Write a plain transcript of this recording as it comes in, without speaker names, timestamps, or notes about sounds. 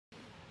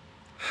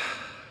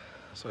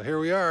So here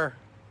we are.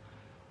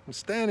 I'm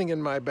standing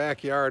in my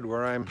backyard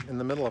where I'm in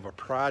the middle of a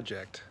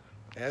project.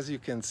 As you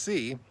can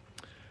see,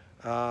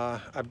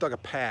 I've dug a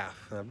path.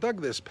 And I've dug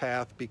this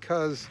path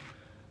because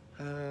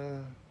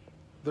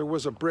there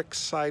was a brick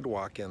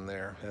sidewalk in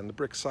there, and the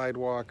brick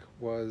sidewalk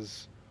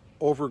was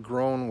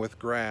overgrown with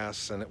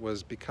grass and it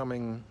was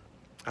becoming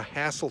a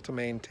hassle to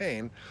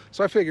maintain.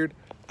 So I figured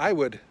I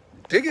would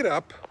dig it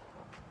up,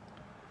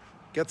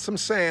 get some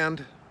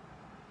sand,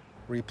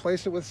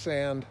 replace it with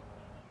sand,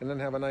 and then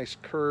have a nice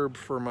curb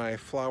for my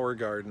flower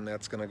garden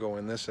that's going to go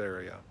in this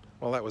area.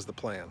 Well, that was the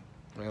plan.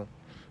 Well,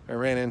 I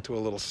ran into a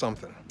little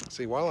something.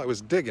 See, while I was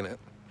digging it,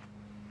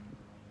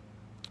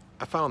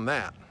 I found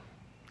that.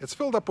 It's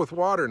filled up with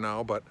water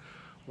now, but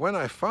when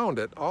I found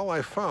it, all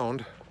I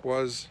found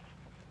was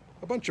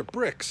a bunch of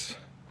bricks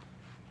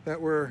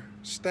that were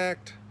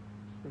stacked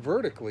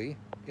vertically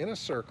in a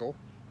circle,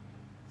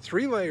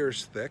 3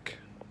 layers thick,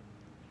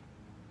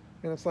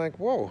 and it's like,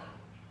 whoa,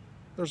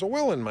 there's a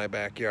well in my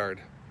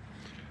backyard.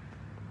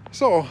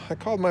 So I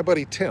called my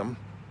buddy Tim.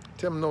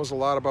 Tim knows a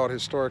lot about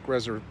historic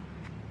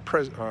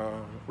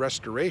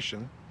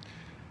restoration,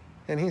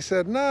 and he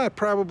said, nah, it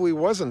probably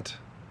wasn't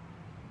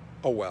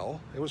a well,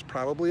 it was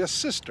probably a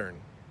cistern.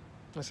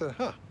 I said,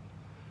 huh.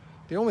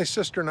 The only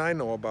cistern I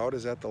know about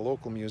is at the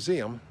local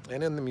museum,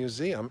 and in the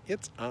museum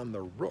it's on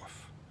the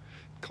roof.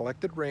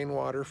 Collected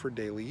rainwater for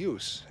daily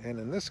use, and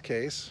in this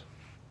case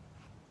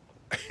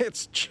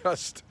it's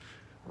just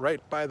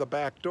right by the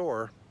back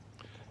door.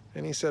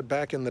 And he said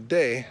back in the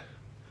day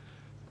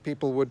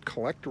people would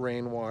collect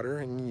rainwater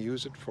and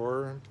use it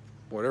for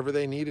whatever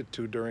they needed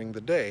to during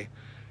the day.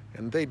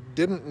 And they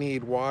didn't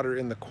need water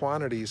in the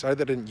quantities, they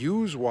didn't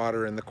use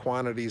water in the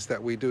quantities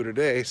that we do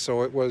today,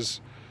 so it was,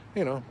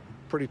 you know,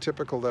 pretty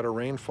typical that a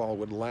rainfall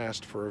would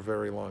last for a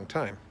very long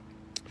time.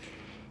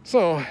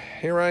 So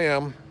here I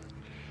am.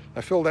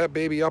 I filled that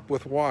baby up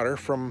with water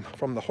from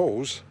the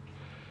hose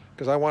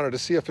because I wanted to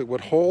see if it would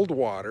hold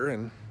water,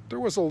 and there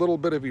was a little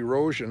bit of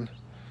erosion.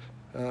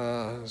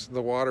 The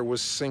water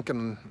was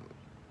sinking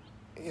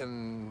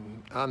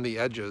in on the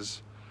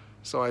edges,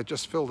 so I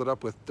just filled it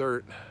up with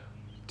dirt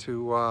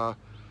to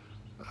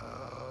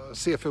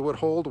see if it would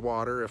hold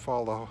water if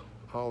all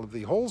of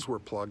the holes were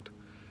plugged,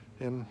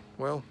 and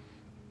well,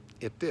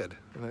 it did,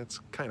 and it's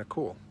kind of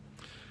cool.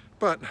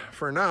 But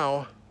for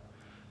now,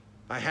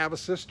 I have a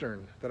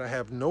cistern that I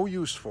have no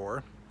use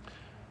for,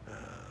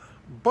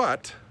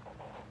 but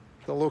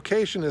the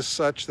location is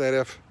such that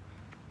if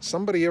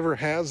somebody ever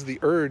has the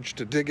urge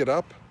to dig it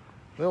up,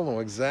 they'll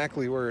know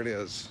exactly where it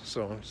is.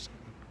 So I'm just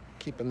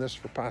keeping this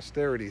for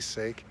posterity's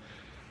sake.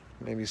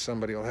 Maybe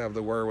somebody will have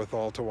the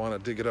wherewithal to want to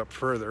dig it up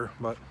further,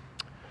 but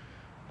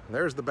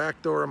there's the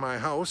back door of my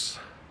house,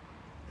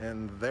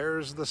 and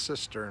there's the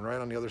cistern right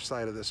on the other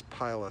side of this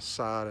pile of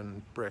sod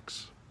and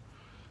bricks.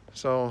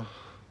 So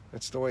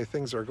it's the way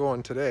things are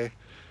going today.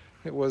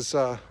 It was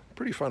a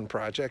pretty fun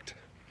project.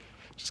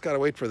 Just got to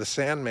wait for the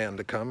Sandman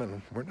to come,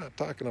 and we're not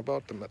talking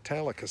about the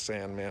Metallica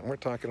Sandman. We're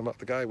talking about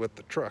the guy with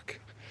the truck,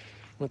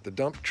 with the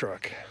dump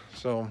truck.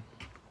 So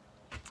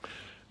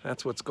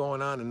that's what's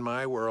going on in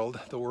my world,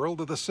 the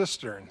world of the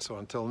cistern. So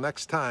until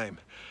next time,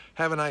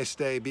 have a nice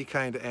day, be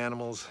kind to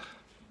animals,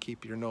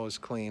 keep your nose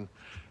clean,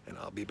 and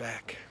I'll be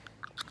back.